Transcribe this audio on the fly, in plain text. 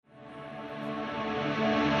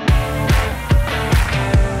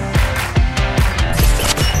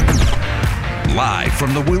Live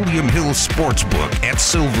from the William Hill Sportsbook at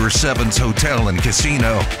Silver Sevens Hotel and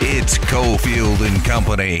Casino, it's Cofield and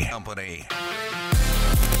Company.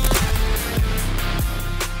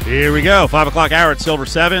 Here we go. 5 o'clock hour at Silver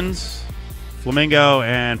Sevens. Flamingo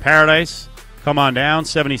and Paradise. Come on down.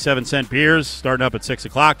 77-cent beers starting up at 6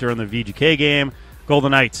 o'clock during the VGK game. Golden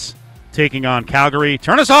Knights taking on Calgary.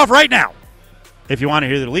 Turn us off right now if you want to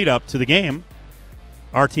hear the lead up to the game.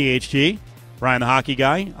 RTHG, Brian the Hockey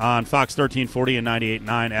Guy, on Fox 1340 and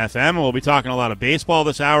 98.9 FM. We'll be talking a lot of baseball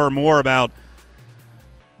this hour, more about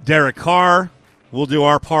Derek Carr. We'll do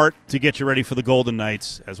our part to get you ready for the Golden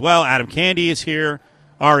Knights as well. Adam Candy is here.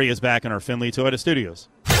 Ari is back in our Findlay Toyota studios.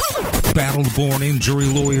 Battleborn Injury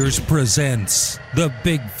Lawyers presents the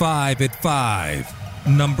Big Five at 5.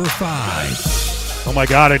 Number 5. Oh, my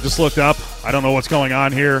God, I just looked up. I don't know what's going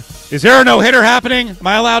on here. Is there a no-hitter happening? Am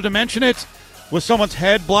I allowed to mention it? With someone's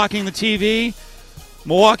head blocking the TV?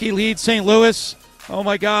 Milwaukee leads St. Louis. Oh,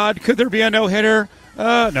 my God. Could there be a no-hitter?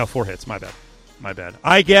 No, 4 hits. My bad.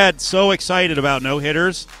 I get so excited about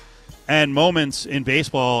no-hitters and moments in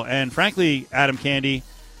baseball. And, frankly, Adam Candy,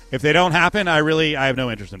 if they don't happen, I have no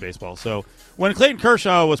interest in baseball. So when Clayton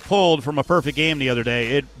Kershaw was pulled from a perfect game the other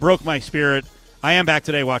day, it broke my spirit. I am back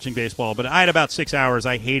today watching baseball, but I had about 6 hours.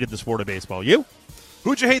 I hated the sport of baseball. You?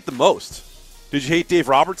 Who'd you hate the most? Did you hate Dave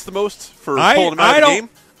Roberts the most for pulling him out of the game?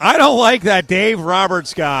 I don't like that Dave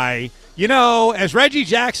Roberts guy. You know, as Reggie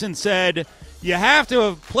Jackson said, you have to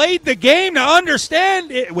have played the game to understand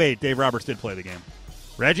it. Wait, Dave Roberts did play the game.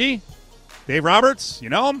 Reggie? Dave Roberts? You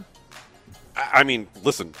know him? I mean,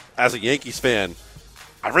 listen, as a Yankees fan,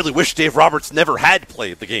 I really wish Dave Roberts never had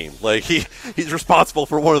played the game. Like, he's responsible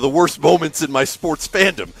for one of the worst moments in my sports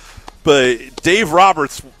fandom. But Dave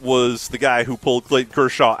Roberts was the guy who pulled Clayton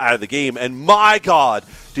Kershaw out of the game, and my God,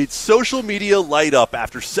 did social media light up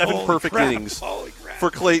after 7 perfect innings for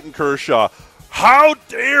Clayton Kershaw. How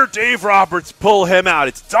dare Dave Roberts pull him out?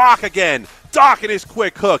 It's Doc again. Doc and his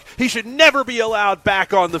quick hook. He should never be allowed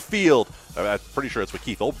back on the field. I'm pretty sure that's what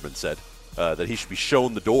Keith Olbermann said, that he should be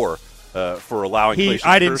shown the door for allowing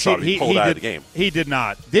Clayton Kershaw to be pulled out of the game. He did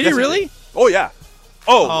not. Did he really? Oh, yeah.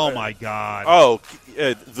 Oh, my God. Oh,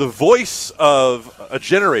 the voice of a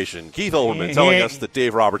generation, Keith Olbermann, telling us that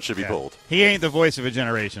Dave Roberts should be pulled. He ain't the voice of a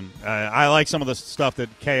generation. I like some of the stuff that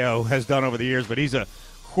KO has done over the years, but he's a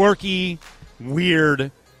quirky,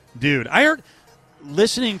 weird dude. I heard,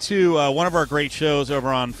 listening to one of our great shows over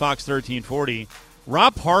on Fox 1340,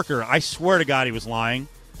 Rob Parker, I swear to God he was lying.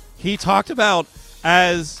 He talked about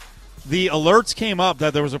as the alerts came up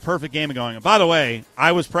that there was a perfect game going. By the way,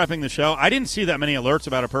 I was prepping the show. I didn't see that many alerts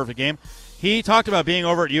about a perfect game. He talked about being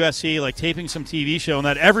over at USC, like taping some TV show, and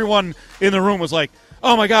that everyone in the room was like,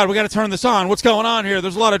 oh, my God, we got to turn this on. What's going on here?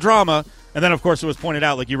 There's a lot of drama. And then, of course, it was pointed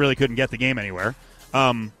out, like, you really couldn't get the game anywhere.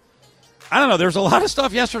 I don't know. There's a lot of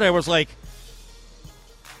stuff yesterday where it's like,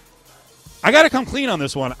 I got to come clean on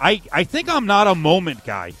this one. I think I'm not a moment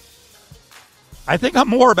guy. I think I'm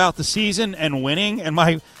more about the season and winning. And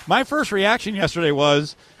my first reaction yesterday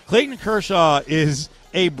was Clayton Kershaw is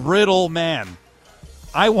a brittle man.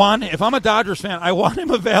 If I'm a Dodgers fan, I want him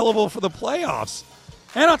available for the playoffs.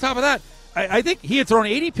 And on top of that, I think he had thrown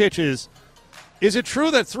 80 pitches. Is it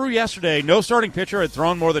true that through yesterday, no starting pitcher had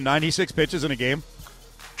thrown more than 96 pitches in a game?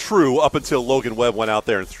 True, up until Logan Webb went out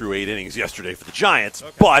there and threw 8 innings yesterday for the Giants.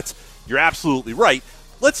 Okay. But you're absolutely right.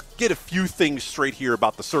 Let's get a few things straight here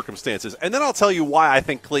about the circumstances, and then I'll tell you why I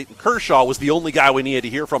think Clayton Kershaw was the only guy we needed to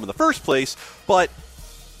hear from in the first place, but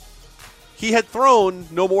he had thrown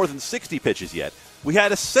no more than 60 pitches yet. We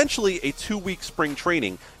had essentially a 2-week spring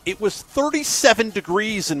training. It was 37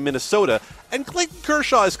 degrees in Minnesota, and Clayton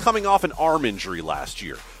Kershaw is coming off an arm injury last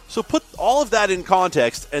year. So put all of that in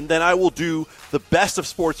context, and then I will do the best of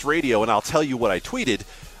sports radio, and I'll tell you what I tweeted,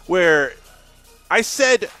 where I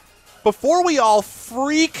said, before we all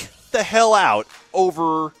freak the hell out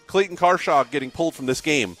over Clayton Kershaw getting pulled from this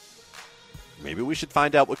game, maybe we should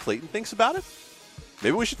find out what Clayton thinks about it.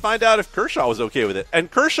 Maybe we should find out if Kershaw was okay with it. And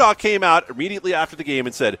Kershaw came out immediately after the game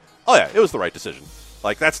and said, oh, yeah, it was the right decision.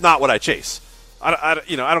 Like, that's not what I chase. I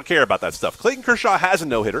don't care about that stuff. Clayton Kershaw has a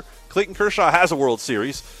no-hitter. Clayton Kershaw has a World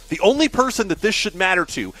Series. The only person that this should matter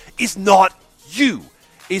to is not you.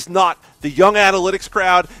 Is not the young analytics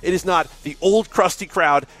crowd. It is not the old crusty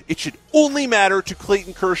crowd. It should only matter to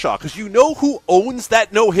Clayton Kershaw, because you know who owns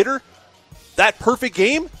that no-hitter? That perfect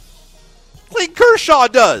game? Clayton Kershaw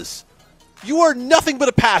does. You are nothing but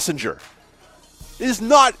a passenger. It is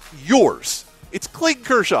not yours. It's Clayton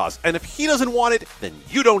Kershaw's, and if he doesn't want it, then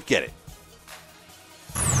you don't get it.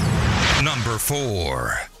 Number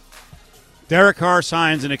 4. Derek Carr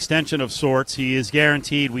signs an extension of sorts. He is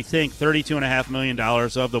guaranteed, we think, $32.5 million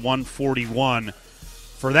of the $141.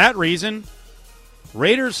 For that reason,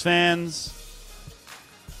 Raiders fans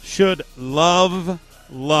should love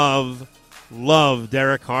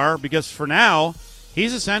Derek Carr, because for now,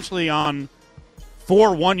 he's essentially on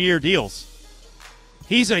 4 one-year deals.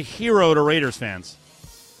 He's a hero to Raiders fans.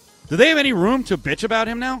 Do they have any room to bitch about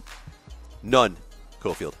him now? None,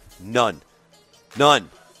 Cofield. None.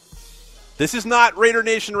 This is not Raider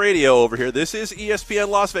Nation Radio over here. This is ESPN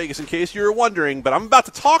Las Vegas, in case you're wondering. But I'm about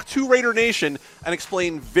to talk to Raider Nation and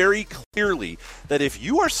explain very clearly that if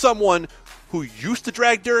you are someone who used to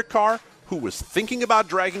drag Derek Carr, who was thinking about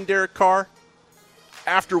dragging Derek Carr,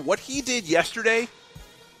 after what he did yesterday,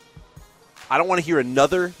 I don't want to hear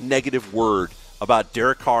another negative word about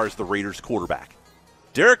Derek Carr as the Raiders quarterback.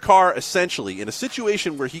 Derek Carr, essentially, in a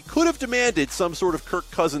situation where he could have demanded some sort of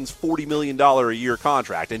Kirk Cousins $40 million a year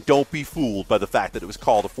contract, and don't be fooled by the fact that it was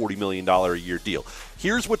called a $40 million a year deal.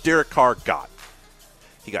 Here's what Derek Carr got.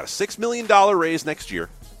 He got a $6 million raise next year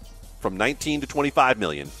from $19 to $25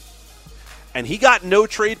 million, and he got no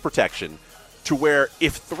trade protection to where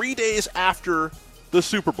if 3 days after the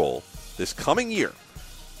Super Bowl this coming year,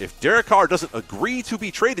 if Derek Carr doesn't agree to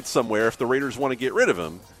be traded somewhere if the Raiders want to get rid of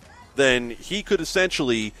him, then he could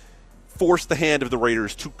essentially force the hand of the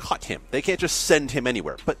Raiders to cut him. They can't just send him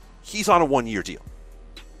anywhere. But he's on a one-year deal.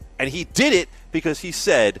 And he did it because he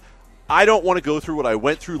said, I don't want to go through what I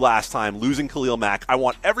went through last time, losing Khalil Mack. I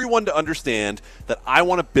want everyone to understand that I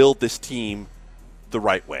want to build this team the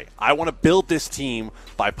right way. I want to build this team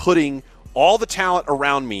by putting all the talent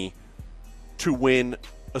around me to win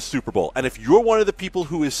a Super Bowl. And if you're one of the people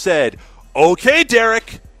who has said, okay,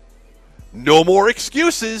 Derek, no more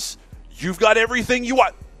excuses, you've got everything you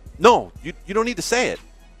want. No, you don't need to say it.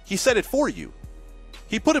 He said it for you.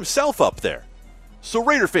 He put himself up there. So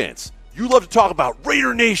Raider fans, you love to talk about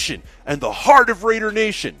Raider Nation and the heart of Raider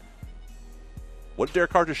Nation. What did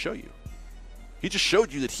Derek Carr just show you? He just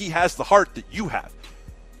showed you that he has the heart that you have.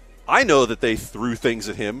 I know that they threw things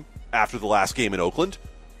at him after the last game in Oakland.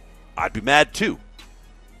 I'd be mad too.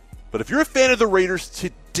 But if you're a fan of the Raiders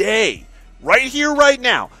today, right here, right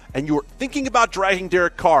now, and you're thinking about dragging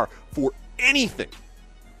Derek Carr for anything,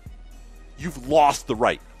 you've lost the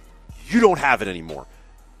right. You don't have it anymore.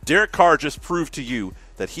 Derek Carr just proved to you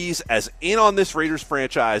that he's as in on this Raiders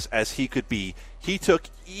franchise as he could be. He took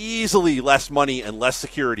easily less money and less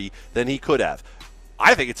security than he could have.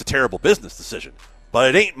 I think it's a terrible business decision,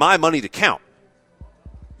 but it ain't my money to count.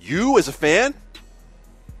 You, as a fan,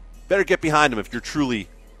 better get behind him if you're truly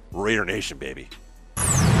Raider Nation, baby.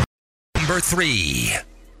 Number 3.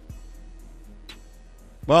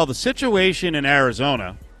 Well, the situation in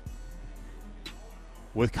Arizona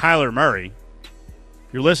with Kyler Murray,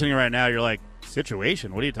 if you're listening right now, you're like,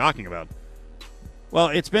 situation? What are you talking about? Well,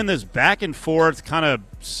 it's been this back and forth kind of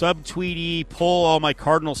subtweety, pull all my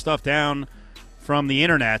Cardinal stuff down from the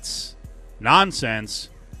internet's nonsense.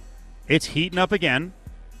 It's heating up again.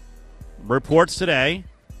 Reports today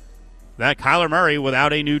that Kyler Murray,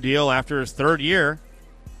 without a new deal after his third year,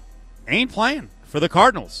 ain't playing for the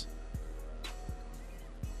Cardinals.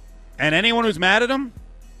 And anyone who's mad at him,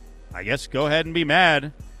 I guess go ahead and be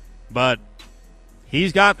mad. But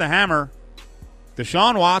he's got the hammer.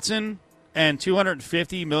 Deshaun Watson and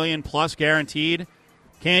 $250 million plus guaranteed.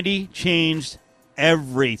 Candy changed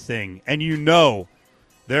everything. And you know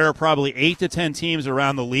there are probably 8 to 10 teams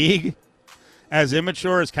around the league, as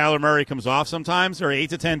immature as Kyler Murray comes off sometimes, there are 8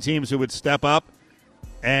 to 10 teams who would step up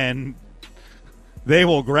and they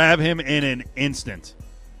will grab him in an instant.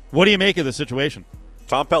 What do you make of the situation?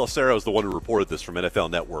 Tom Pelissero is the one who reported this from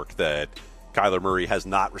NFL Network, that Kyler Murray has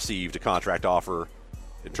not received a contract offer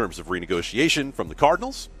in terms of renegotiation from the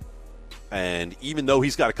Cardinals. And even though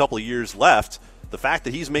he's got a couple of years left, the fact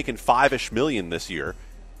that he's making $5-ish million this year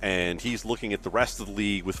and he's looking at the rest of the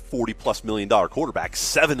league with $40+ million quarterbacks,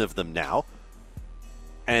 7 of them now.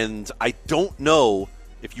 And I don't know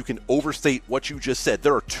if you can overstate what you just said.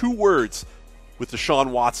 There are 2 words with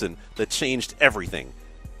Deshaun Watson that changed everything.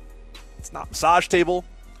 It's not massage table.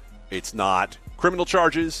 It's not criminal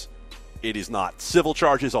charges. It is not civil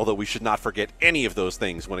charges, although we should not forget any of those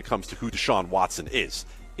things when it comes to who Deshaun Watson is.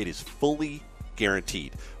 It is fully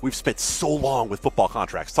guaranteed. We've spent so long with football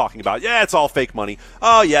contracts talking about, yeah, it's all fake money.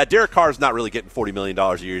 Oh, yeah, Derek Carr's not really getting $40 million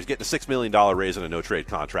a year. He's getting a $6 million raise and a no-trade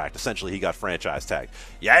contract. Essentially, he got franchise tagged.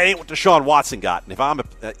 Yeah, it ain't what Deshaun Watson got. And if I'm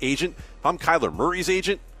an agent, if I'm Kyler Murray's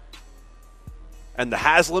agent, and the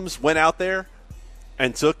Haslams went out there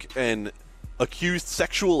and took an accused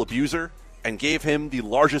sexual abuser and gave him the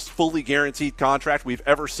largest fully guaranteed contract we've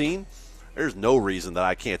ever seen, there's no reason that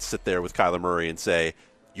I can't sit there with Kyler Murray and say,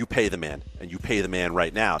 you pay the man, and you pay the man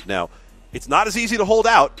right now. Now, it's not as easy to hold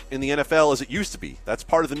out in the NFL as it used to be. That's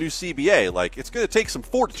part of the new CBA. Like, it's going to take some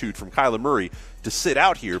fortitude from Kyler Murray to sit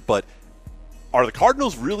out here, but are the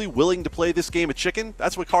Cardinals really willing to play this game of chicken?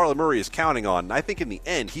 That's what Kyler Murray is counting on, and I think in the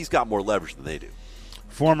end, he's got more leverage than they do.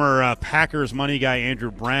 Former Packers money guy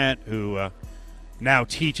Andrew Brandt, who now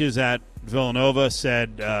teaches at Villanova,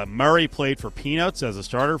 said Murray played for peanuts as a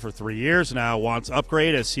starter for 3 years, now wants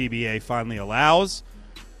upgrade as CBA finally allows.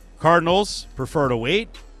 Cardinals prefer to wait,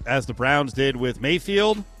 as the Browns did with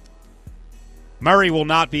Mayfield. Murray will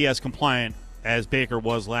not be as compliant as Baker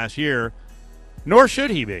was last year, nor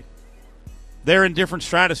should he be. They're in different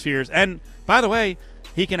stratospheres. And, by the way,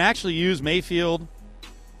 he can actually use Mayfield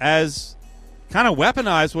as kind of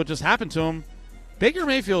weaponize what just happened to him. Baker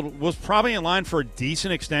Mayfield was probably in line for a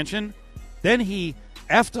decent extension. Then he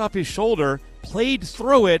effed up his shoulder, played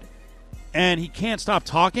through it, and he can't stop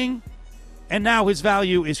talking. And now his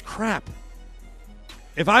value is crap.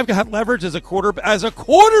 If I've got leverage as a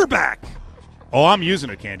quarterback, oh, I'm using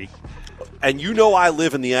it, Candy. And you know I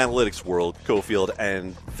live in the analytics world, Cofield,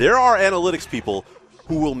 and there are analytics people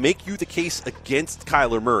who will make you the case against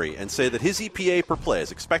Kyler Murray and say that his EPA per play,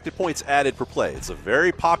 his expected points added per play, it's a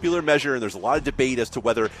very popular measure, and there's a lot of debate as to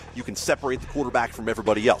whether you can separate the quarterback from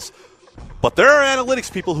everybody else. But there are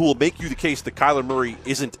analytics people who will make you the case that Kyler Murray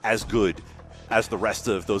isn't as good as the rest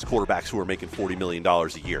of those quarterbacks who are making $40 million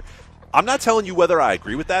a year. I'm not telling you whether I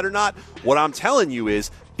agree with that or not. What I'm telling you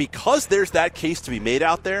is, because there's that case to be made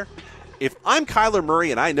out there, if I'm Kyler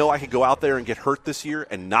Murray and I know I could go out there and get hurt this year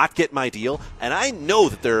and not get my deal, and I know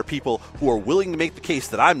that there are people who are willing to make the case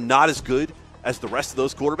that I'm not as good as the rest of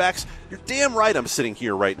those quarterbacks, you're damn right I'm sitting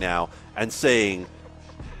here right now and saying,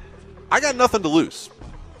 I got nothing to lose.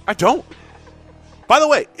 I don't. By the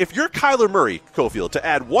way, if you're Kyler Murray, Cofield, to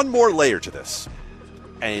add one more layer to this,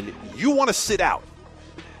 and you want to sit out,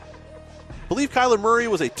 believe Kyler Murray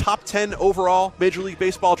was a top 10 overall Major League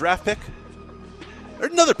Baseball draft pick?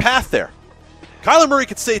 There's another path there. Kyler Murray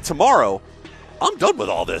could say tomorrow, I'm done with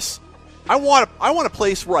all this. I want a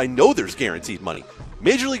place where I know there's guaranteed money.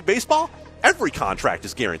 Major League Baseball, every contract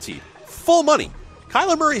is guaranteed. Full money.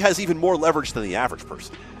 Kyler Murray has even more leverage than the average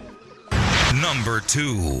person. Number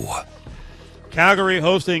 2. Calgary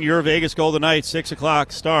hosting your Vegas Golden Knights, 6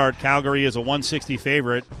 o'clock start. Calgary is a 160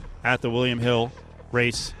 favorite at the William Hill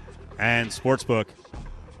Race and Sportsbook.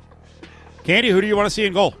 Candy, who do you want to see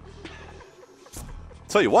in goal?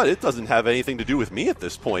 Tell you what, it doesn't have anything to do with me at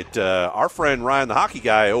this point. Our friend Ryan, the hockey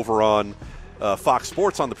guy over on Fox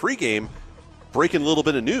Sports on the pregame, breaking a little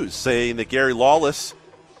bit of news, saying that Gary Lawless,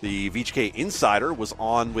 the VGK insider, was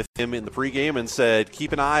on with him in the pregame and said,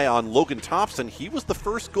 keep an eye on Logan Thompson. He was the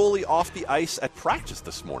first goalie off the ice at practice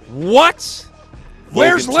this morning. What?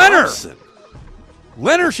 Where's Leonard? Thompson.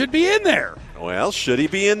 Leonard should be in there. Well, should he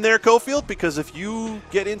be in there, Cofield? Because if you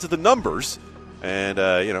get into the numbers, and,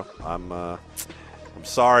 I'm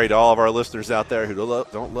sorry to all of our listeners out there who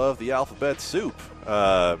don't love the alphabet soup.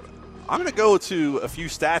 I'm going to go to a few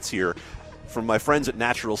stats here from my friends at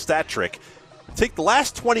Natural Stat Trick. Take the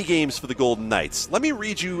last 20 games for the Golden Knights. Let me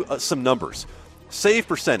read you some numbers. Save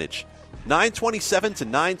percentage, 927 to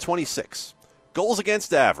 926. Goals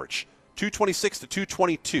against average, 226 to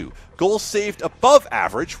 222. Goals saved above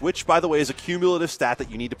average, which, by the way, is a cumulative stat that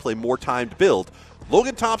you need to play more time to build.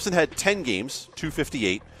 Logan Thompson had 10 games,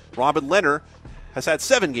 258. Robin Lehner has had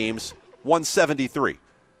 7 games, 173.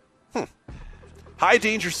 High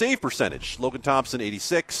danger save percentage. Logan Thompson,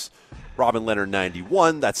 86. Robin Lehner,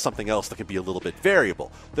 91. That's something else that can be a little bit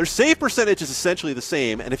variable. Their save percentage is essentially the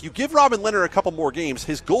same, and if you give Robin Lehner a couple more games,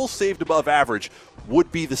 his goals saved above average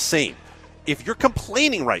would be the same. If you're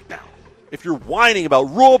complaining right now, if you're whining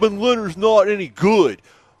about Robin Lehner's not any good,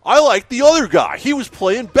 I like the other guy. He was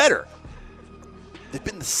playing better. They've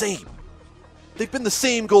been the same. They've been the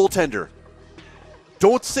same goaltender.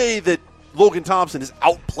 Don't say that Logan Thompson is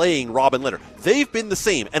outplaying Robin Lehner. They've been the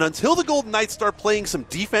same. And until the Golden Knights start playing some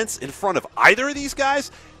defense in front of either of these guys,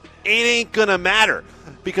 it ain't going to matter.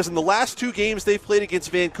 Because in the last 2 games they've played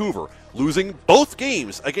against Vancouver, losing both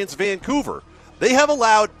games against Vancouver, they have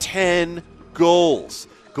allowed 10 goals.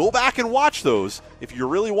 Go back and watch those if you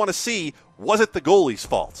really want to see, was it the goalie's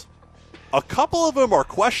fault? A couple of them are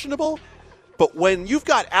questionable, but when you've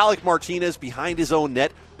got Alec Martinez behind his own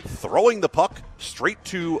net, throwing the puck straight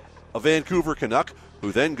to a Vancouver Canuck,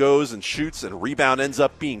 who then goes and shoots and a rebound ends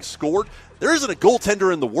up being scored, there isn't a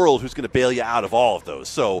goaltender in the world who's going to bail you out of all of those.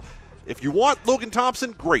 So if you want Logan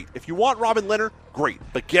Thompson, great. If you want Robin Lehner, great.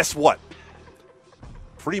 But guess what?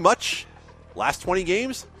 Pretty much, last 20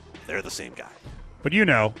 games, they're the same guy. But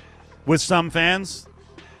with some fans,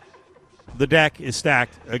 the deck is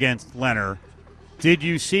stacked against Lehner. Did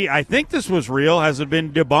you see? I think this was real. Has it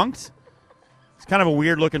been debunked? It's kind of a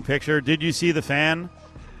weird-looking picture. Did you see the fan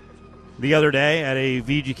the other day at a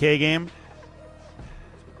VGK game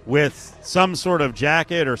with some sort of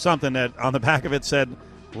jacket or something that on the back of it said,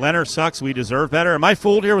 "Leonard sucks, we deserve better"? Am I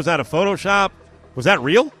fooled here? Was that a Photoshop? Was that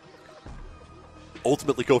real?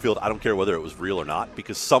 Ultimately, Cofield, I don't care whether it was real or not,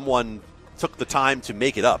 because someone took the time to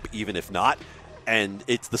make it up, even if not. And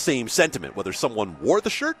it's the same sentiment, whether someone wore the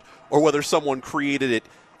shirt or whether someone created it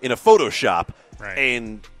in a Photoshop. Right.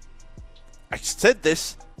 And I said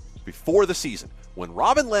this before the season. When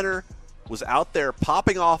Robin Lehner was out there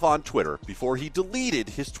popping off on Twitter before he deleted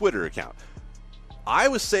his Twitter account, I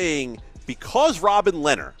was saying because Robin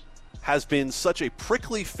Lehner has been such a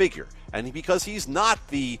prickly figure, and because he's not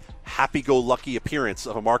the happy-go-lucky appearance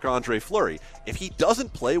of a Marc-Andre Fleury, if he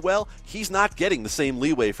doesn't play well, he's not getting the same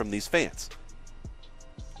leeway from these fans.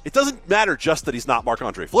 It doesn't matter just that he's not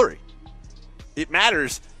Marc-Andre Fleury. It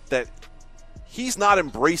matters that he's not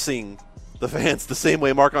embracing the fans the same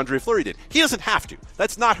way Marc-Andre Fleury did. He doesn't have to.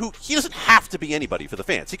 He doesn't have to be anybody for the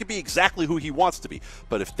fans. He can be exactly who he wants to be.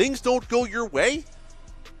 But if things don't go your way,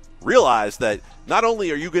 realize that not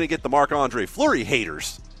only are you going to get the Marc-Andre Fleury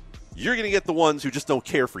haters, you're going to get the ones who just don't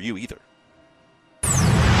care for you either.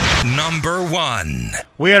 Number 1.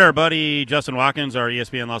 We had our buddy Justin Watkins, our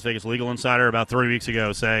ESPN Las Vegas legal insider, about 3 weeks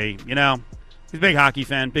ago say, he's a big hockey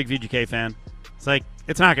fan, big VGK fan. It's like,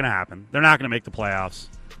 it's not going to happen. They're not going to make the playoffs.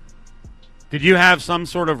 Did you have some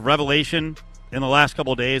sort of revelation in the last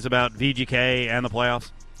couple of days about VGK and the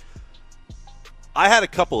playoffs? I had a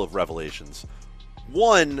couple of revelations.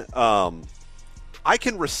 One, I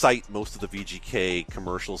can recite most of the VGK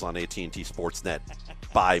commercials on AT&T Sportsnet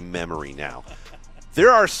by memory now. There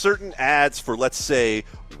are certain ads for, let's say,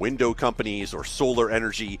 window companies or solar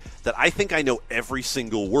energy that I think I know every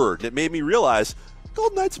single word. And it made me realize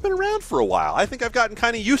Golden Knights have been around for a while. I think I've gotten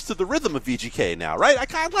kind of used to the rhythm of VGK now, right? I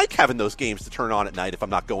kind of like having those games to turn on at night if I'm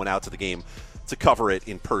not going out to the game to cover it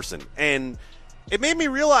in person. And it made me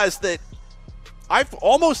realize that I've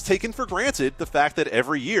almost taken for granted the fact that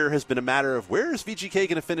every year has been a matter of where is VGK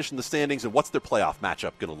going to finish in the standings and what's their playoff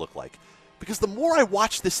matchup going to look like. Because the more I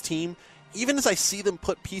watch this team, even as I see them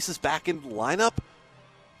put pieces back into the lineup,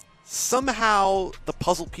 somehow the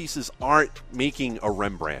puzzle pieces aren't making a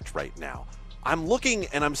Rembrandt right now. I'm looking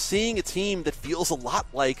and I'm seeing a team that feels a lot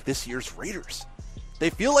like this year's Raiders. They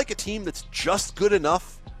feel like a team that's just good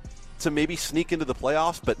enough to maybe sneak into the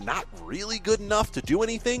playoffs, but not really good enough to do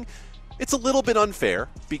anything. It's a little bit unfair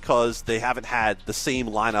because they haven't had the same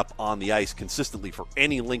lineup on the ice consistently for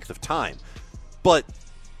any length of time. But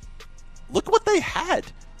look what they had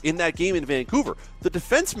in that game in Vancouver. The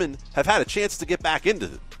defensemen have had a chance to get back into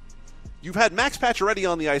it. You've had Max Pacioretty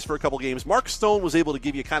on the ice for a couple games. Mark Stone was able to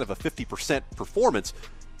give you kind of a 50% performance.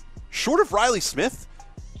 Short of Riley Smith,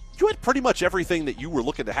 you had pretty much everything that you were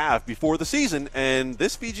looking to have before the season, and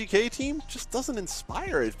this VGK team just doesn't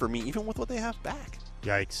inspire it for me, even with what they have back.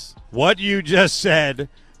 Yikes. What you just said,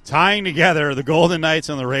 tying together the Golden Knights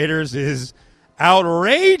and the Raiders, is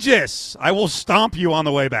outrageous. I will stomp you on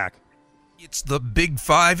the way back. It's the Big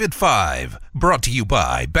 5 at 5, brought to you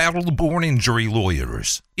by Battle-Born Injury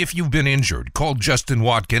Lawyers. If you've been injured, call Justin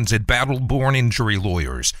Watkins at Battle-Born Injury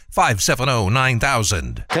Lawyers,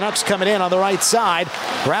 570-9000. Canucks coming in on the right side.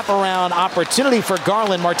 Wraparound opportunity for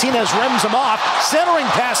Garland. Martinez rims him off. Centering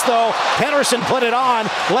pass, though. Pettersson put it on.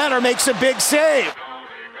 Leonard makes a big save.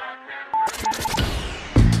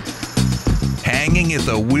 Hanging at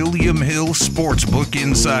the William Hill Sportsbook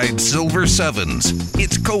inside Silver Sevens,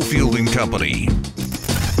 it's Cofield and Company.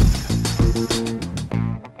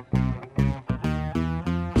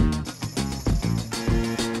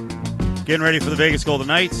 Getting ready for the Vegas Golden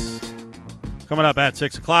Knights. Coming up at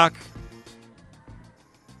 6 o'clock.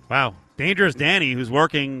 Wow. Dangerous Danny, who's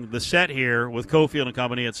working the set here with Cofield and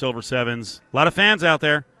Company at Silver Sevens. A lot of fans out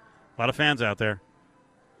there.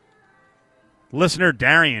 Listener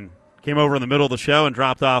Darian came over in the middle of the show and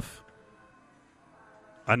dropped off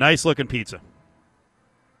a nice-looking pizza.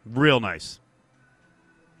 Real nice.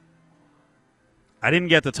 I didn't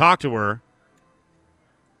get to talk to her.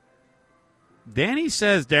 Danny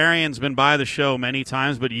says Darian's been by the show many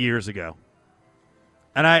times, but years ago.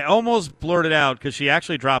 And I almost blurted out because she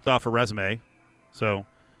actually dropped off her resume. So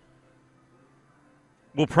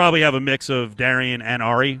we'll probably have a mix of Darian and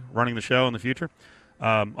Ari running the show in the future.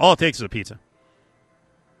 All it takes is a pizza.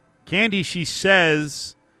 Candy, she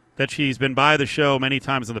says that she's been by the show many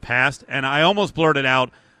times in the past, and I almost blurted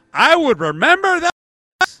out, I would remember that.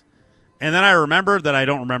 And then I remembered that I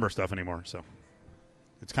don't remember stuff anymore, so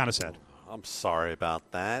it's kind of sad. I'm sorry about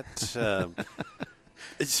that. So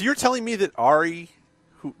you're telling me that Ari,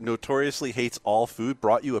 who notoriously hates all food,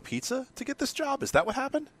 brought you a pizza to get this job? Is that what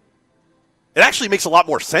happened? It actually makes a lot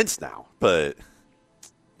more sense now, but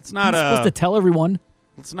it's not supposed to tell everyone.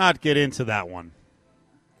 Let's not get into that one.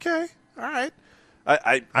 Okay, all right.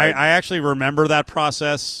 I actually remember that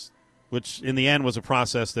process, which in the end was a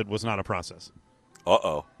process that was not a process.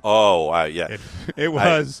 Uh-oh. Oh, yeah. It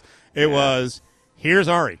was, here's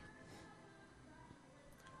Ari.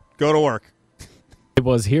 Go to work. It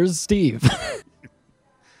was, here's Steve.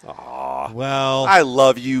 Aw. Well, I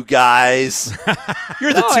love you guys.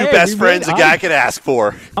 You're the two best friends a guy could ask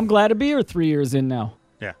for. I'm glad to be here 3 years in now.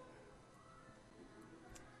 Yeah.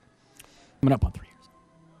 Coming up on 3 years.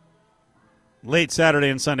 Late Saturday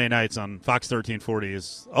and Sunday nights on Fox 1340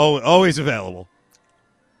 is always available.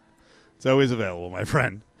 It's always available, my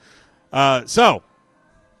friend. So,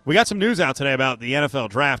 we got some news out today about the NFL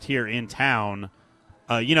draft here in town.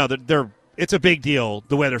 It's a big deal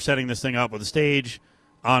the way they're setting this thing up with a stage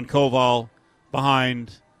on Koval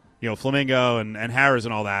behind, Flamingo and Harrah's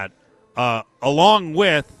and all that. Along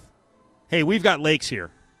with, hey, we've got lakes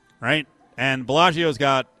here, right? And Bellagio's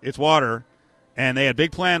got its water, and they had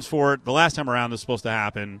big plans for it the last time around this was supposed to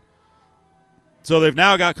happen. So they've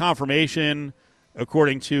now got confirmation,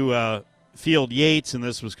 according to Field Yates, and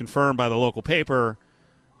this was confirmed by the local paper.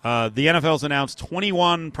 The NFL's announced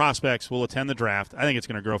 21 prospects will attend the draft. I think it's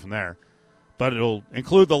going to grow from there. But it'll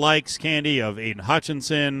include the likes, Candy, of Aiden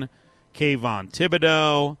Hutchinson, Kayvon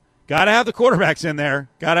Thibodeau. Got to have the quarterbacks in there.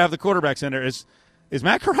 Is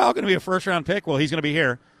Matt Corral going to be a first-round pick? Well, he's going to be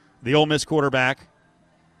here. The Ole Miss quarterback,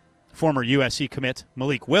 former USC commit,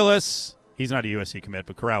 Malik Willis. He's not a USC commit,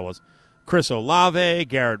 but Corral was. Chris Olave,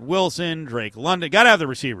 Garrett Wilson, Drake London. Got to have the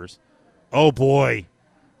receivers. Oh, boy.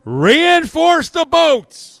 Reinforce the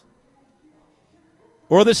boats.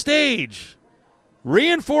 Or the stage.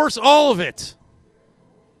 Reinforce all of it.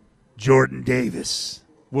 Jordan Davis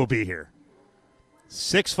will be here.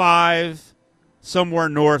 6'5", somewhere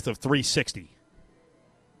north of 360.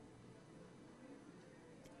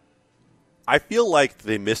 I feel like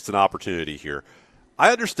they missed an opportunity here.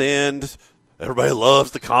 I understand everybody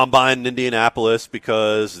loves the Combine in Indianapolis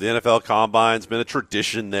because the NFL Combine's been a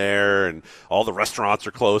tradition there and all the restaurants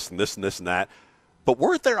are close and this and this and that. But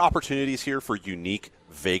weren't there opportunities here for unique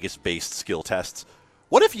Vegas-based skill tests?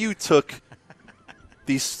 What if you took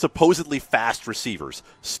these supposedly fast receivers,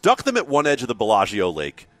 stuck them at one edge of the Bellagio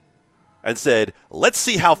Lake, and said, let's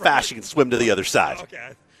see how fast you can swim to the other side? Okay.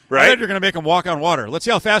 Right? I thought you're going to make them walk on water. Let's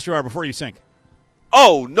see how fast you are before you sink.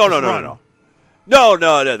 Oh, no. No,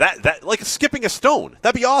 that like skipping a stone.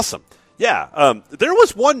 That'd be awesome. Yeah, there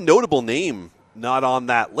was one notable name not on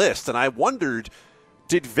that list, and I wondered,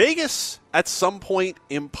 did Vegas at some point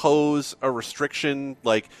impose a restriction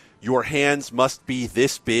like your hands must be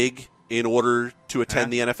this big in order to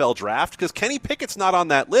attend the NFL draft? Because Kenny Pickett's not on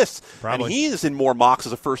that list, Probably. and he is in more mocks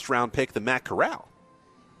as a first-round pick than Matt Corral.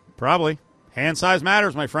 Probably. Hand size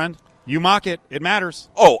matters, my friend. You mock it, it matters.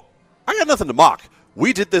 Oh, I got nothing to mock.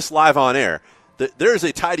 We did this live on air. There's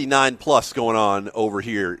a tidy 9+ going on over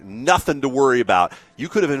here. Nothing to worry about. You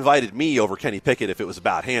could have invited me over Kenny Pickett if it was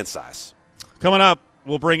about hand size. Coming up,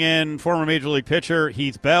 we'll bring in former Major League pitcher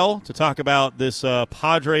Heath Bell to talk about this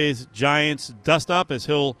Padres-Giants dust-up as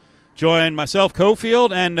he'll join myself,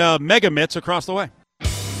 Cofield, and Mega Mitts across the way.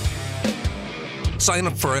 Sign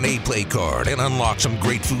up for an A-Play card and unlock some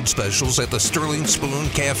great food specials at the Sterling Spoon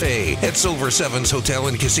Cafe at Silver Sevens Hotel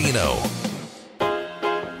and Casino.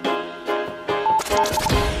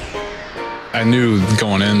 I knew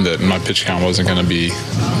going in that my pitch count wasn't going to be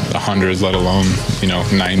 100, let alone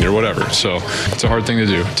 90 or whatever. So it's a hard thing to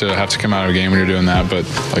do, to have to come out of a game when you're doing that. But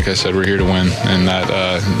like I said, we're here to win, and that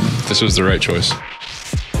this was the right choice.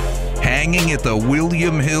 Hanging at the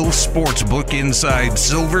William Hill Sportsbook inside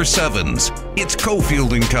Silver Sevens, it's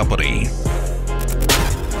Cofield and Company.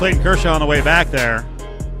 Clayton Kershaw on the way back there.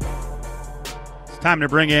 It's time to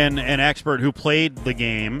bring in an expert who played the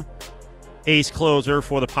game. Ace closer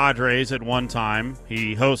for the Padres at one time.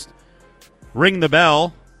 He hosts Ring the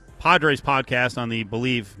Bell, Padres podcast on the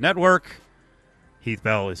Believe Network. Heath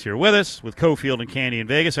Bell is here with us with Cofield and Candy in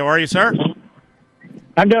Vegas. How are you, sir?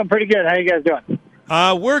 I'm doing pretty good. How you guys doing?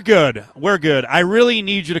 We're good. We're good. I really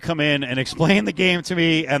need you to come in and explain the game to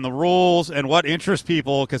me and the rules and what interests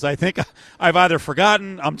people, because I think I've either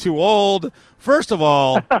forgotten, I'm too old. First of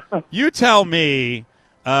all, you tell me.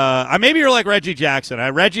 Maybe you're like Reggie Jackson.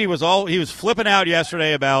 Reggie he was flipping out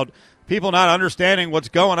yesterday about people not understanding what's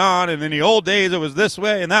going on, and in the old days it was this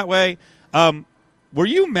way and that way. Were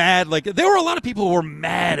you mad? Like, there were a lot of people who were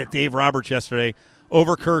mad at Dave Roberts yesterday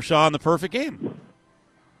over Kershaw and the perfect game.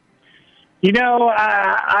 You know,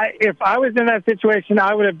 if I was in that situation,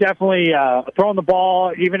 I would have definitely thrown the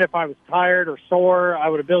ball, even if I was tired or sore. I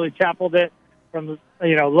would have Billy Chappelled it from the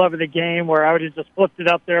love of the game, where I would have just flipped it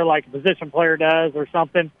up there like a position player does or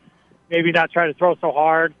something. Maybe not try to throw so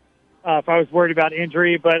hard if I was worried about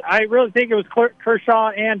injury. But I really think it was Kershaw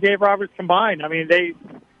and Dave Roberts combined. I mean,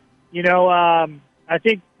 I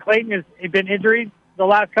think Clayton has been injured the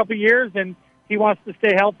last couple of years, and he wants to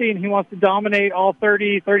stay healthy, and he wants to dominate all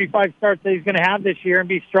 30, 35 starts that he's going to have this year and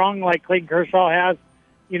be strong like Clayton Kershaw has,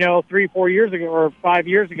 3-4 years ago or 5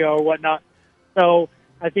 years ago or whatnot. So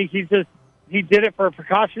I think he did it for a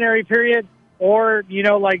precautionary period, or,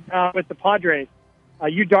 with the Padres,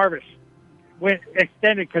 Yu Darvish went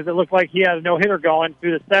extended because it looked like he had a no-hitter going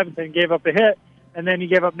through the seventh and gave up a hit, and then he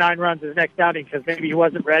gave up 9 runs his next outing because maybe he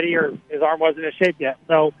wasn't ready or his arm wasn't in shape yet.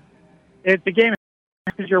 So it's a game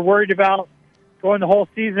because you're worried about going the whole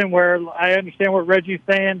season, where I understand what Reggie's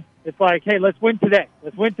saying. It's like, hey, let's win today.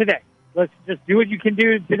 Let's win today. Let's just do what you can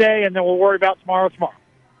do today, and then we'll worry about tomorrow.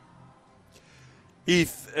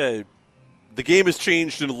 Heath, the game has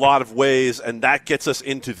changed in a lot of ways, and that gets us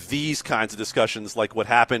into these kinds of discussions, like what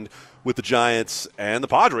happened with the Giants and the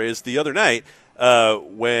Padres the other night,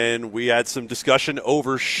 when we had some discussion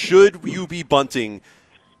over should you be bunting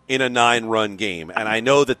in a 9-run game. And I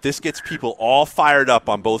know that this gets people all fired up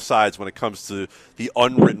on both sides when it comes to the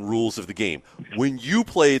unwritten rules of the game. When you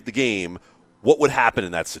played the game, what would happen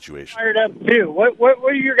in that situation? Fired up too. What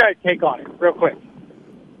do your guys take on it, real quick?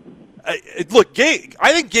 Look,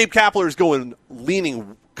 I think Gabe Kapler is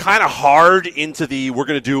leaning kind of hard into the we're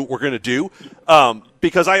going to do what we're going to do,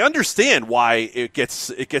 because I understand why it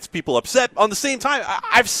gets people upset. On the same time,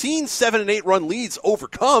 I've seen 7 and 8 run leads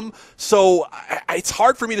overcome, so it's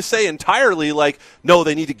hard for me to say entirely no,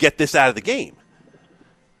 they need to get this out of the game.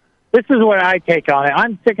 This is what I take on it.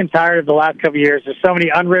 I'm sick and tired of the last couple of years. There's so many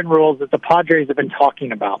unwritten rules that the Padres have been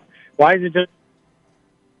talking about. Why is it just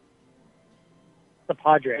the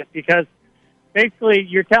Padres? Because basically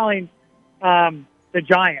you're telling the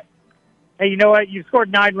Giants, hey, you know what? You scored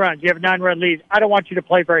 9 runs. You have a 9-run lead. I don't want you to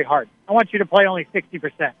play very hard. I want you to play only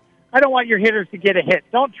 60%. I don't want your hitters to get a hit.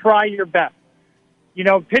 Don't try your best.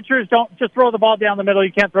 Pitchers don't just throw the ball down the middle.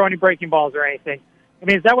 You can't throw any breaking balls or anything. I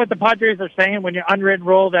mean, is that what the Padres are saying when you're unwritten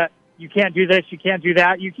rule that you can't do this, you can't do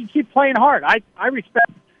that? You can keep playing hard. I respect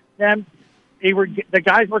them. The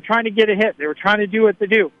guys were trying to get a hit. They were trying to do what they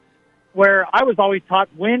do. Where I was always taught,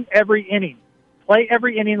 win every inning. Play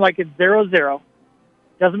every inning like it's 0-0.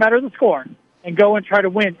 Doesn't matter the score. And go and try to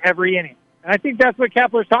win every inning. And I think that's what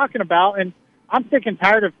Kapler's talking about. And I'm sick and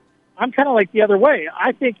tired of, I'm kind of like the other way.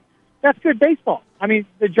 I think that's good baseball. I mean,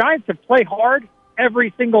 the Giants have played hard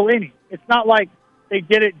every single inning. It's not like they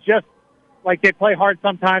did it just like they play hard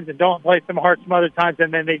sometimes and don't play some hard some other times,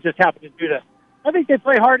 and then they just happen to do this. I think they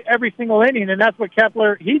play hard every single inning, and that's what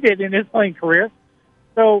he did in his playing career.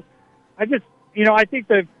 So I just, I think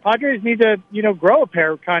the Padres need to, grow a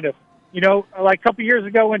pair, kind of. Like a couple years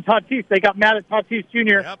ago when Tatis, they got mad at Tatis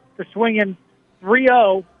Jr. For swinging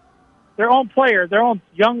 3-0. Their own player, their own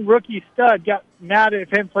young rookie stud, got mad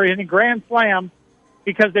at him for hitting a grand slam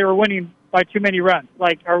because they were winning by too many runs.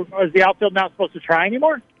 Is the outfield not supposed to try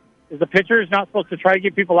anymore? Is the pitcher not supposed to try to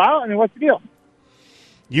get people out? I mean, what's the deal?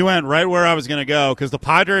 You went right where I was going to go, because the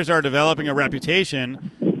Padres are developing a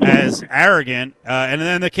reputation as arrogant. And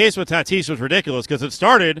then the case with Tatis was ridiculous, because it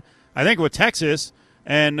started, I think, with Texas,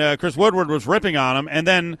 and Chris Woodward was ripping on him. And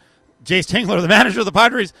then Jace Tingler, the manager of the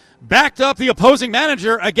Padres, backed up the opposing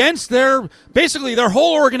manager against their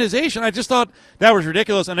whole organization. I just thought that was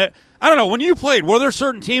ridiculous. And I don't know, when you played, were there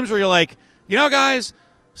certain teams where you're like, guys,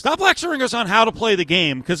 stop lecturing us on how to play the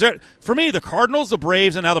game? Because for me, the Cardinals, the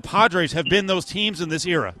Braves, and now the Padres have been those teams in this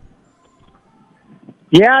era.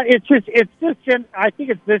 Yeah, I think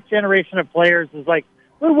it's this generation of players is like,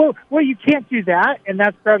 well, you can't do that, and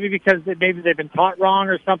that's probably because maybe they've been taught wrong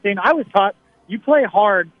or something. I was taught you play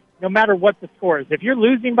hard no matter what the score is. If you're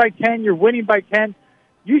losing by 10, you're winning by 10.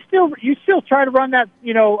 You still try to run that,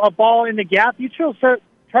 a ball in the gap. You still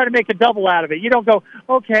try to make a double out of it. You don't go,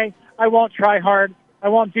 okay, I won't try hard. I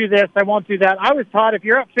won't do this. I won't do that. I was taught if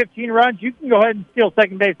you're up 15 runs, you can go ahead and steal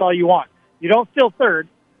second base all you want. You don't steal third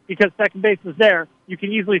because second base is there. You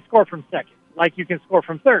can easily score from second, like you can score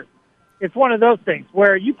from third. It's one of those things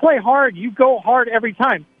where you play hard, you go hard every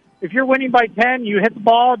time. If you're winning by 10, you hit the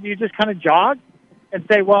ball, do you just kind of jog and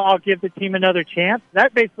say, well, I'll give the team another chance?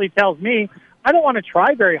 That basically tells me I don't want to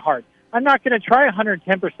try very hard. I'm not going to try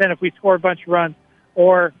 110% if we score a bunch of runs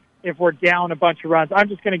or if we're down a bunch of runs. I'm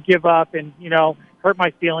just going to give up and, hurt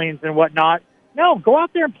my feelings and whatnot. No, go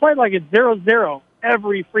out there and play like it's 0-0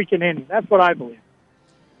 every freaking inning. That's what I believe.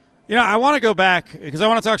 I want to go back because I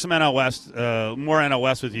want to talk some NL West, more NL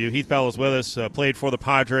West with you. Heath Bell was with us, played for the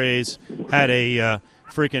Padres, had a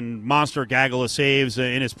freaking monster gaggle of saves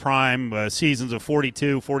in his prime, seasons of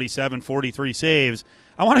 42, 47, 43 saves.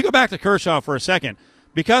 I want to go back to Kershaw for a second.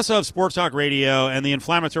 Because of sports talk radio and the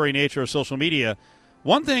inflammatory nature of social media,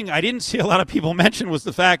 one thing I didn't see a lot of people mention was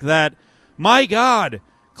the fact that, my God,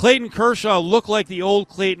 Clayton Kershaw looked like the old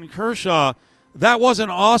Clayton Kershaw. That was an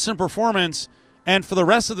awesome performance. And for the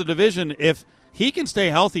rest of the division, if he can stay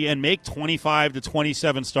healthy and make 25 to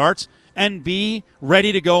 27 starts and be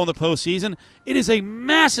ready to go in the postseason, it is a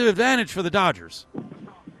massive advantage for the Dodgers.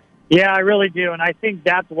 Yeah, I really do. And I think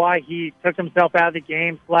that's why he took himself out of the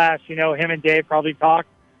game / him and Dave probably talked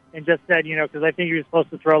and just said, because I think he was supposed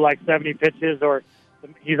to throw like 70 pitches or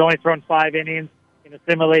he's only thrown 5 innings in a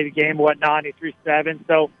simulated game, whatnot, and he threw 7.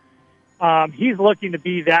 So he's looking to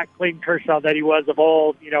be that Clayton Kershaw that he was of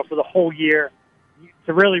old, for the whole year,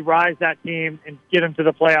 to really rise that team and get him to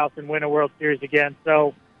the playoffs and win a World Series again.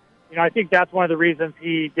 So, I think that's one of the reasons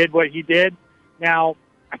he did what he did. Now,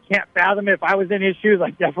 I can't fathom if I was in his shoes.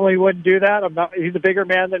 I definitely wouldn't do that. He's a bigger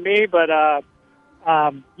man than me, but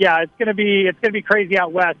it's gonna be crazy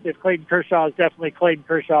out west if Clayton Kershaw is definitely Clayton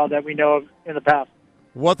Kershaw that we know of in the past.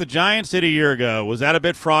 What the Giants did a year ago, was that a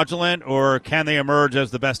bit fraudulent, or can they emerge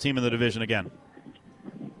as the best team in the division again?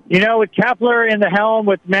 With Kepler in the helm,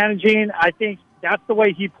 with managing, I think that's the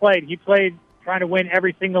way he played. He played trying to win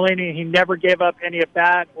every single inning. He never gave up any at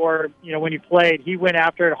bat, or when he played, he went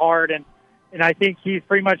after it hard. And I think he's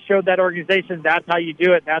pretty much showed that organization that's how you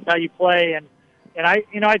do it. That's how you play. And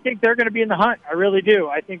I think they're going to be in the hunt. I really do.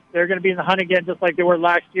 I think they're going to be in the hunt again, just like they were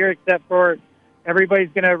last year, except for everybody's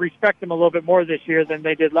going to respect them a little bit more this year than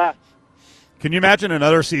they did last. Can you imagine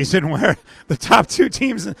another season where the top 2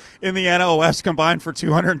 teams in the NL West combined for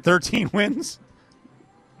 213 wins?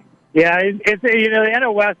 Yeah, it's the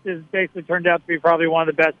NL West has basically turned out to be probably one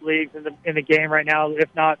of the best leagues in the game right now, if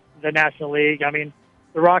not the National League. I mean,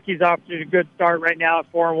 the Rockies off to a good start right now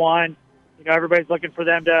at 4-1. Everybody's looking for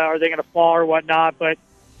them are they going to fall or whatnot? But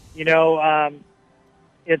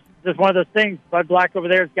it's just one of those things. Bud Black over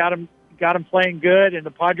there has got him playing good, and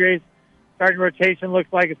the Padres starting rotation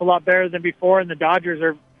looks like it's a lot better than before, and the Dodgers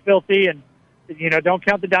are filthy. And don't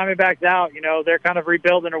count the Diamondbacks out. They're kind of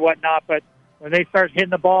rebuilding or whatnot, but when they start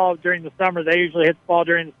hitting the ball during the summer, they usually hit the ball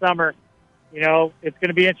during the summer. It's going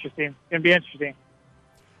to be interesting. It's going to be interesting.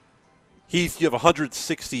 Heath, you have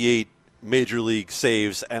 168 Major League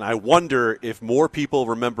saves, and I wonder if more people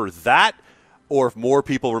remember that or if more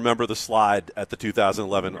people remember the slide at the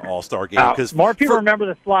 2011 All-Star Game. Because more people remember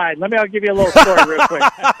the slide. I'll give you a little story real quick.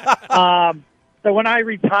 So when I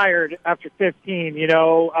retired after 15,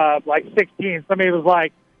 like 16, somebody was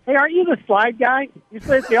like, "Hey, aren't you the slide guy? You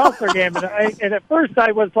played at the All-Star Game." And at first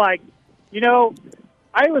I was like,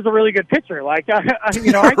 I was a really good pitcher. Like, I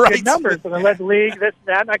had right. good numbers, and I led the league, this and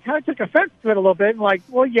that. And I kind of took offense to it a little bit, and like,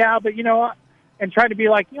 well, yeah, but and tried to be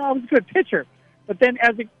like, I was a good pitcher. But then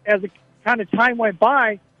as a kind of time went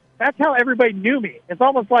by, that's how everybody knew me. It's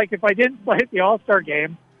almost like if I didn't play at the All-Star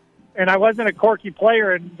Game, and I wasn't a quirky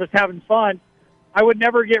player and just having fun, I would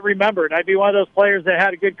never get remembered. I'd be one of those players that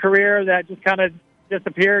had a good career that just kind of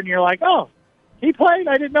disappeared, and you're like, oh, he played?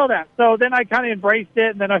 I didn't know that. So then I kind of embraced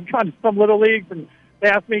it, and then I've gone to some little leagues, and they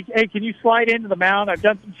asked me, hey, can you slide into the mound? I've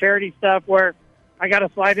done some charity stuff where I got to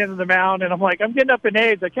slide into the mound, and I'm like, I'm getting up in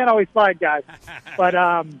age. I can't always slide, guys. But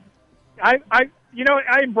I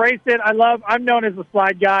embraced it. I'm known as the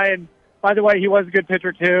slide guy, and by the way, he was a good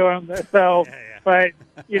pitcher too. But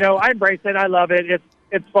I embrace it. I love it.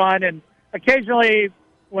 It's fun, and occasionally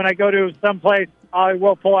when I go to some place, I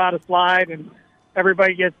will pull out a slide, and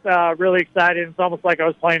everybody gets really excited. It's almost like I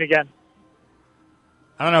was playing again.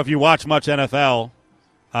 I don't know if you watch much NFL.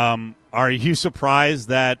 Are you surprised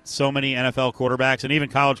that so many NFL quarterbacks and even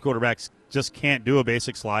college quarterbacks just can't do a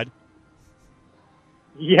basic slide?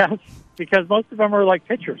 Yes, because most of them are like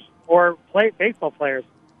pitchers or baseball players.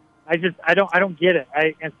 I don't get it.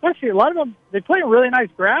 And especially a lot of them, they play in really nice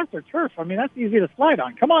grass or turf. I mean, that's easy to slide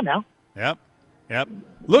on. Come on now. Yep.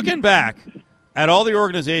 Looking back at all the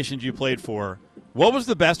organizations you played for, what was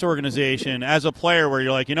the best organization as a player where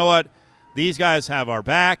you're like, you know what? These guys have our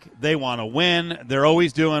back. They want to win. They're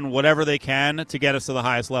always doing whatever they can to get us to the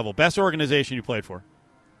highest level. Best organization you played for?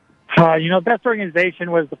 Best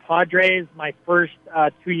organization was the Padres my first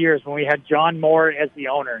 2 years when we had John Moore as the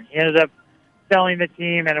owner. He ended up selling the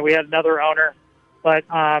team, and we had another owner. But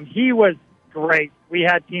he was great. We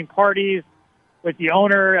had team parties with the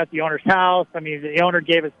owner at the owner's house. I mean, the owner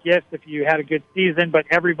gave us gifts if you had a good season, but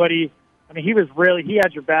everybody, he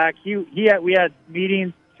had your back. We had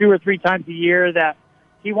meetings 2 or 3 times a year that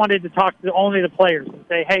he wanted to talk to only the players and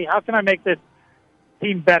say, hey, how can I make this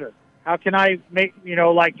team better? How can I make,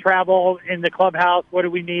 like travel in the clubhouse? What do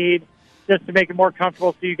we need just to make it more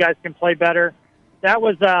comfortable so you guys can play better? That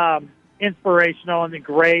was inspirational and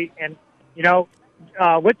great. And,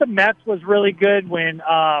 with the Mets was really good when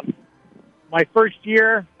my first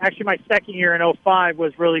year, actually my second year in 2005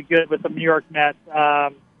 was really good with the New York Mets.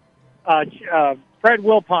 Fred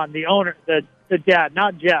Wilpon, the owner, the dad,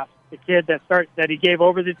 not Jeff, the kid that he gave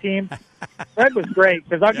over the team. Fred was great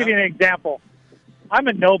because I'll give you an example. I'm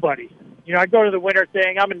a nobody. I go to the winter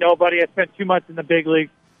thing. I'm a nobody. I spent 2 months in the big league,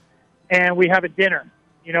 and we have a dinner.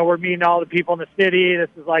 We're meeting all the people in the city. This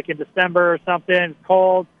is like in December or something. It's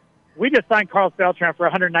cold. We just signed Carlos Beltran for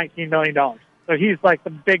 $119 million. So he's like the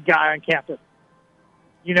big guy on campus.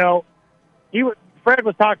 Fred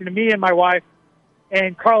was talking to me and my wife,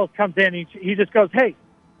 and Carlos comes in. And he just goes, hey,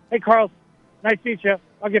 Carlos, nice to meet you.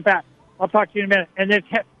 I'll get back. I'll talk to you in a minute. And then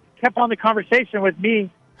kept on the conversation with me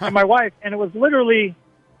and my wife, and it was literally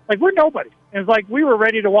like we're nobody. And it was like we were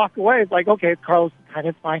ready to walk away. It's like, okay, Carlos,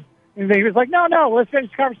 it's fine. And then he was like, no, let's finish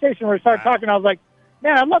the conversation. We started talking. I was like,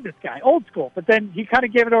 man, I love this guy, old school. But then he kind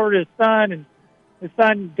of gave it over to his son, and his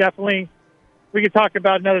son definitely, we could talk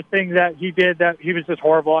about another thing that he did that he was just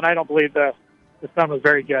horrible, and I don't believe the son was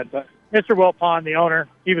very good. But Mr. Wilpon, the owner,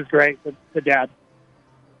 he was great, the dad.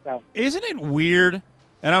 So. Isn't it weird?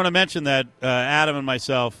 And I want to mention that Adam and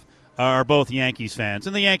myself are both Yankees fans,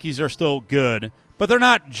 and the Yankees are still good, but they're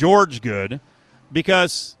not George good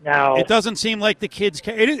because it doesn't seem like the kids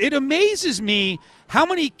care. It amazes me how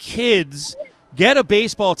many kids get a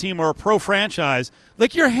baseball team or a pro franchise.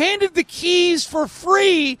 Like you're handed the keys for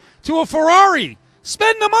free to a Ferrari.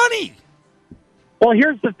 Spend the money. Well,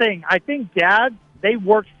 here's the thing. I think dads, they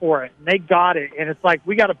worked for it, and they got it. And it's like,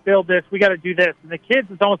 we got to build this. We got to do this. And the kids,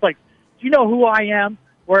 it's almost like, do you know who I am?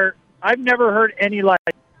 Where I've never heard any, like,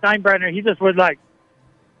 Steinbrenner, he just was like,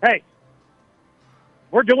 hey,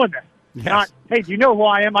 we're doing this. Yes. Not, hey, do you know who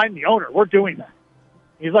I am? I'm the owner. We're doing this.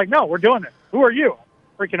 He's like, no, we're doing this. Who are you?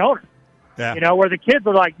 Freaking owner. Yeah. Where the kids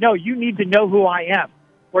are like, no, you need to know who I am.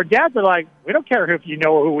 Where dads are like, we don't care if you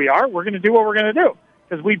know who we are. We're going to do what we're going to do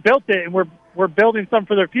because we built it, and we're building something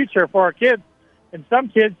for their future for our kids. And some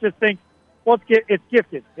kids just think, well, it's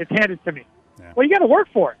gifted. It's handed to me. Yeah. Well, you got to work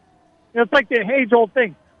for it. It's like the age-old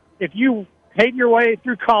thing. If you paid your way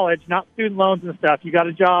through college, not student loans and stuff, you got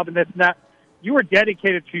a job and this and that, you were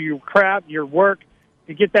dedicated to your craft, your work,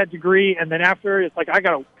 to get that degree, and then after, it's like, I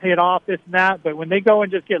got to pay it off, this and that. But when they go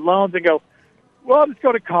and just get loans and go, well, I'll just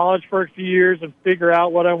go to college for a few years and figure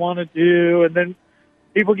out what I want to do, and then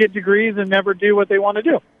people get degrees and never do what they want to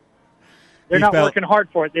do. They're not working hard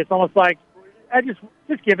for it. It's almost like, I just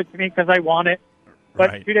give it to me because I want it.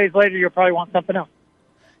 But 2 days later, you'll probably want something else.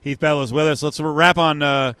 Heath Bell is with us. Let's wrap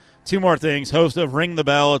on two more things. Host of Ring the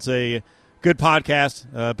Bell. It's a good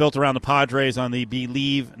podcast built around the Padres on the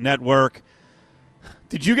Believe Network.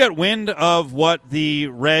 Did you get wind of what the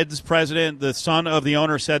Reds president, the son of the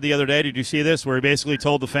owner, said the other day? Did you see this, where he basically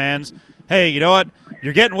told the fans, hey, you know what?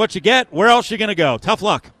 You're getting what you get. Where else are you going to go? Tough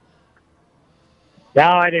luck. No,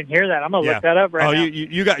 I didn't hear that. I'm going to look that up right now.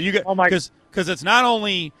 You got. Oh, my. Because it's not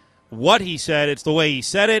only what he said, it's the way he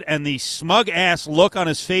said it, and the smug-ass look on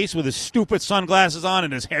his face with his stupid sunglasses on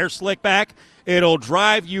and his hair slicked back. It'll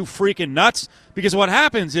drive you freaking nuts, because what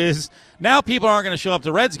happens is now people aren't going to show up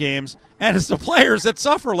to Reds games, and it's the players that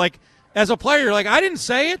suffer. Like, as a player, like, I didn't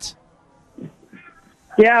say it.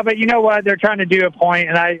 Yeah, but you know what? They're trying to do a point,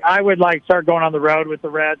 and I would, like, start going on the road with the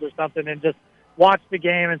Reds or something and just watch the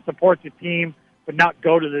game and support the team, but not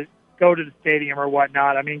go to the stadium or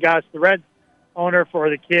whatnot. I mean, gosh, the Reds owner for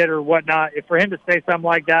the kid or whatnot, if for him to say something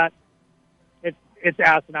like that, it's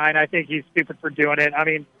asinine. I think he's stupid for doing it. I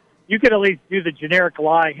mean, you could at least do the generic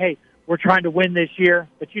lie, hey, we're trying to win this year,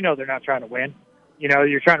 but you know they're not trying to win. You know,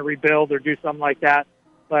 you're trying to rebuild or do something like that.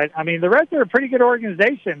 But, I mean, the Reds are a pretty good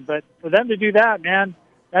organization, but for them to do that, man,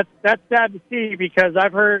 that's sad to see, because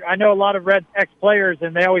I know a lot of Reds ex-players,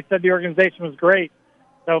 and they always said the organization was great.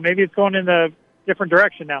 So maybe it's going in a different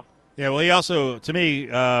direction now. Yeah, well, he also, to me,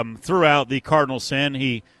 threw out the cardinal sin.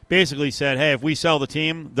 He basically said, hey, if we sell the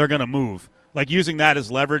team, they're going to move. Like, using that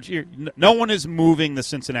as leverage. No one is moving the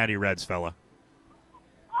Cincinnati Reds, fella.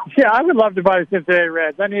 Yeah, I would love to buy the Cincinnati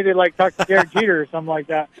Reds. I need to, like, talk to Derek Jeter or something like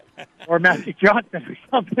that, or Matthew Johnson or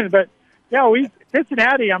something. But, yeah,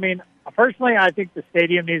 Cincinnati, I mean, personally, I think the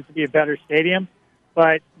stadium needs to be a better stadium.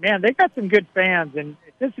 But, man, they got some good fans, and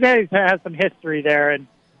Cincinnati has some history there, and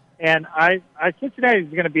Cincinnati is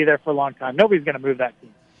going to be there for a long time. Nobody's going to move that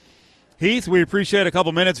team. Heath, we appreciate a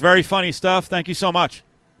couple minutes. Very funny stuff. Thank you so much.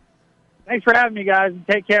 Thanks for having me, guys, and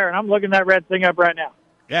take care. And I'm looking that Red thing up right now.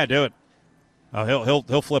 Yeah, do it. Oh,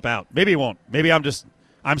 he'll flip out. Maybe he won't. Maybe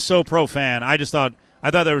I'm so pro fan. I thought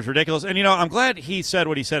that was ridiculous. And I'm glad he said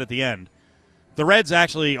what he said at the end. The Reds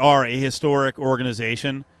actually are a historic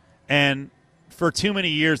organization, and for too many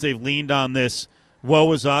years they've leaned on this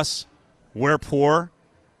woe is us, we're poor,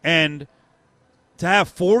 and to have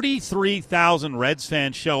 43,000 Reds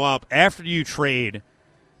fans show up after you trade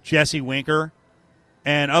Jesse Winker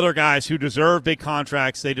and other guys who deserve big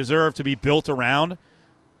contracts, they deserve to be built around.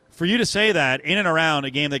 For you to say that in and around a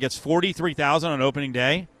game that gets 43,000 on opening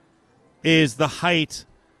day is the height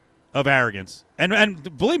of arrogance.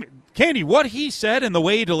 And believe me, Candy, what he said and the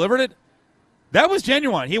way he delivered it, that was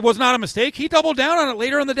genuine. He was not a mistake. He doubled down on it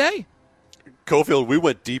later in the day. Cofield, we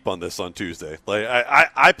went deep on this on Tuesday. Like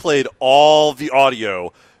I played all the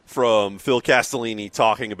audio from Phil Castellini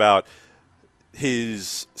talking about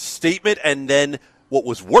his statement and then what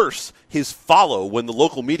was worse, his follow when the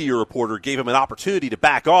local media reporter gave him an opportunity to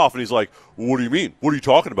back off, and he's like, what do you mean? What are you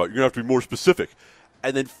talking about? You're going to have to be more specific.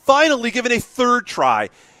 And then finally, given a third try,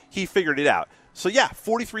 he figured it out. So, yeah,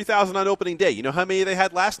 43,000 on opening day. You know how many they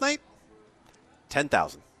had last night?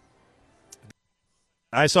 10,000.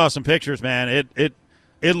 I saw some pictures, man. It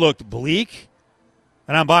looked bleak,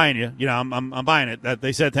 and I'm buying you. I'm buying it. That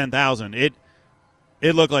they said 10,000. It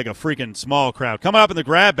looked like a freaking small crowd coming up in the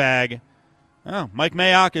grab bag. Oh, Mike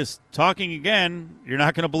Mayock is talking again. You're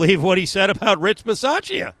not going to believe what he said about Rich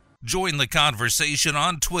Bisaccia. Join the conversation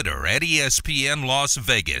on Twitter at ESPN Las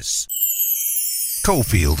Vegas.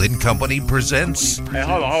 Cofield and Company presents. Hey,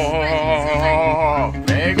 hold on.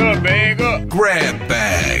 Bag up. Grab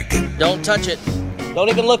Bag. Don't touch it. Don't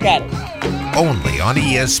even look at it. Only on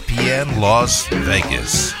ESPN Las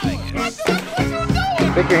Vegas.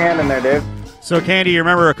 Stick your hand in there, Dave. So, Candy, you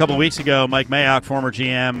remember a couple weeks ago, Mike Mayock, former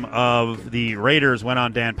GM of the Raiders, went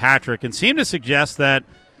on Dan Patrick and seemed to suggest that,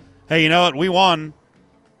 hey, you know what, we won.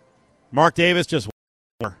 Mark Davis just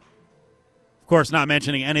won. Of course, not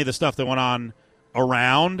mentioning any of the stuff that went on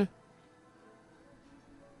around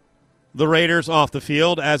the Raiders off the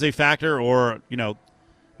field as a factor or,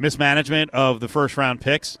 mismanagement of the first-round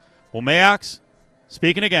picks. Well, Mayock's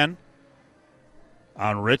speaking again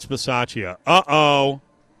on Rich Bisaccia. Uh-oh.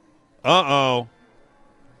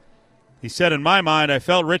 He said, in my mind, I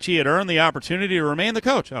felt Richie had earned the opportunity to remain the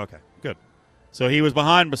coach. Okay, good. So he was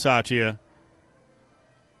behind Bisaccia.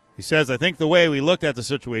 He says, I think the way we looked at the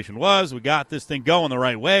situation was we got this thing going the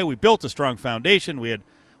right way. We built a strong foundation. We had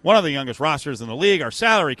one of the youngest rosters in the league. Our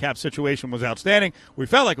salary cap situation was outstanding. We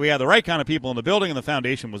felt like we had the right kind of people in the building, and the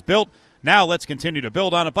foundation was built. Now let's continue to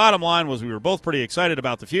build on it. Bottom line was we were both pretty excited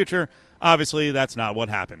about the future. Obviously, that's not what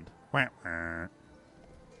happened.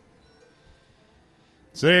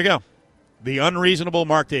 So there you go. The unreasonable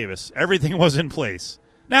Mark Davis. Everything was in place.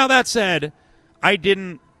 Now, that said, I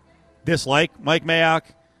didn't dislike Mike Mayock.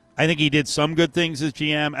 I think he did some good things as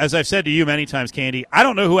GM. As I've said to you many times, Candy, I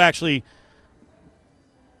don't know who actually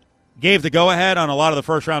gave the go-ahead on a lot of the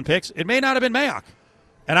first-round picks. It may not have been Mayock.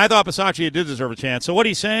 And I thought Bisaccia did deserve a chance. So what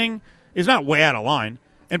he's saying is not way out of line.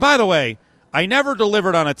 And by the way, I never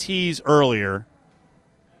delivered on a tease earlier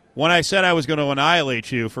when I said I was going to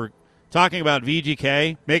annihilate you for talking about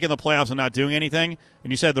VGK making the playoffs and not doing anything,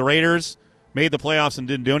 and you said the Raiders made the playoffs and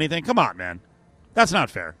didn't do anything. Come on, man. That's not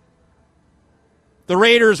fair. The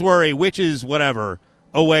Raiders were a witches whatever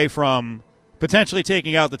away from potentially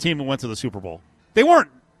taking out the team that went to the Super Bowl. They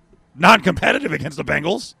weren't non-competitive against the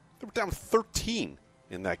Bengals. They were down 13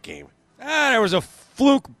 in that game. There was a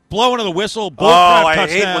fluke blowing of the whistle. I touchdown.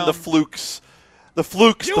 Hate when the flukes, the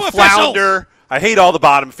officials. flounder. I hate all the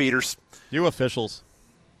bottom feeders. You officials.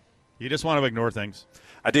 You just want to ignore things.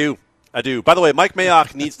 I do. By the way, Mike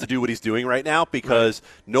Mayock needs to do what he's doing right now because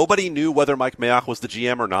nobody knew whether Mike Mayock was the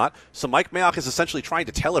GM or not. So Mike Mayock is essentially trying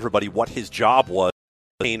to tell everybody what his job was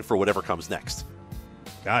for whatever comes next.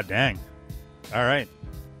 God dang. All right.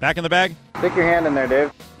 Back in the bag? Stick your hand in there,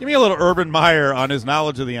 Dave. Give me a little Urban Meyer on his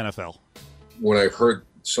knowledge of the NFL. When I heard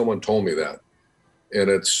someone told me that, and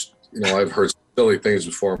it's, I've heard silly things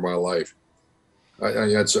before in my life.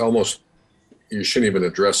 It's almost, you shouldn't even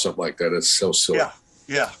address something like that. It's so silly.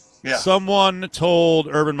 Yeah. Someone told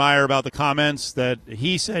Urban Meyer about the comments that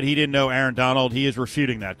he said he didn't know Aaron Donald. He is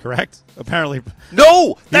refuting that, correct? Apparently.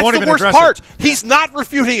 No, that's the worst part. He's not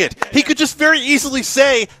refuting it. He could just very easily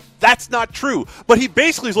say, that's not true. But he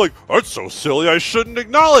basically is like, that's so silly, I shouldn't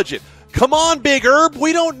acknowledge it. Come on, Big Herb.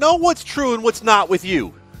 We don't know what's true and what's not with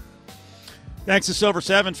you. Thanks to Silver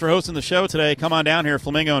Sevens for hosting the show today. Come on down here,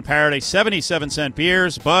 Flamingo and Paradise. 77-cent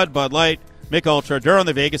beers, Bud Light, Mick Ultra during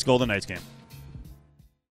the Vegas Golden Knights game.